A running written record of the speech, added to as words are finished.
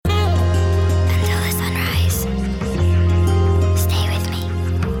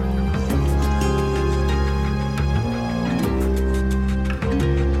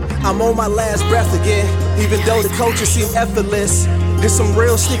I'm on my last breath again, even though the culture seems effortless. There's some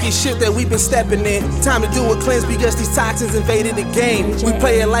real sticky shit that we've been stepping in. Time to do a cleanse because these toxins invaded the game. We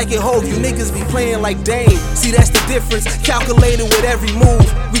play it like it Hov, you niggas be playing like Dame. See, that's the difference, calculated with every move.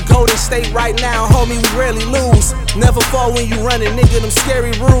 We Golden State right now, homie, we rarely lose. Never fall when you running, nigga, them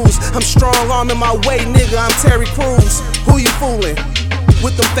scary rules. I'm strong arm in my way, nigga, I'm Terry Crews. Who you fooling?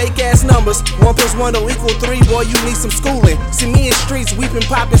 With them fake ass numbers, 1 + 1 = 3, boy, you need some schooling. See, me in streets, we been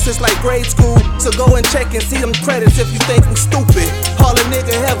poppin' since like grade school. So go and check and see them credits if you think we stupid. All a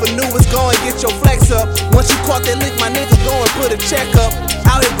nigga ever knew was go and get your flex up. Once you caught that lick, my nigga, go and put a check up.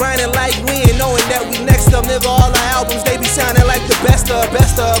 Out here grinding like we ain't knowing that we next up, nigga. All our albums, they be sounding like the best of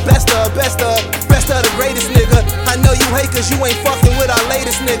the greatest, nigga. I know you hate cause you ain't fucking with our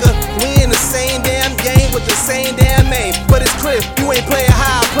latest, nigga. We in the same damn game with the same damn aim. But it's clear, you ain't playing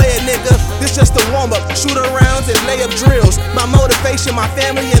how I play it, nigga. This just a warm up, shooter rounds and layup drills. My motivation, my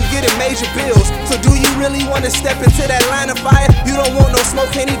family, and getting major bills. So do you really wanna step into that line of fire? You don't want no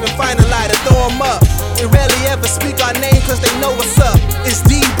smoke, can't even find a lighter, throw 'em up. They rarely ever speak our name cause they know what's up. It's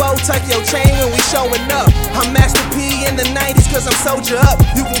Debo, tuck your chain when we showing up. I'm Master P in the 90s cause I'm Soldier Up.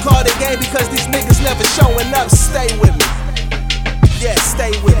 You can call the game because these niggas never showing up. Stay with me, yeah,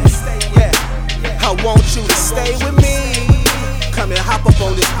 stay with me, yeah. I want you to stay with me. Come and hop up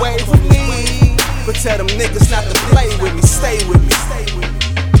on this wave with me. But tell them niggas not to play with me. Stay with me,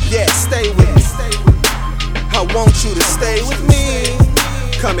 yeah, stay with me. I want you to stay with me.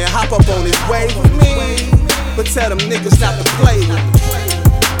 Come and hop up on this wave with me. But tell them niggas not to play with me.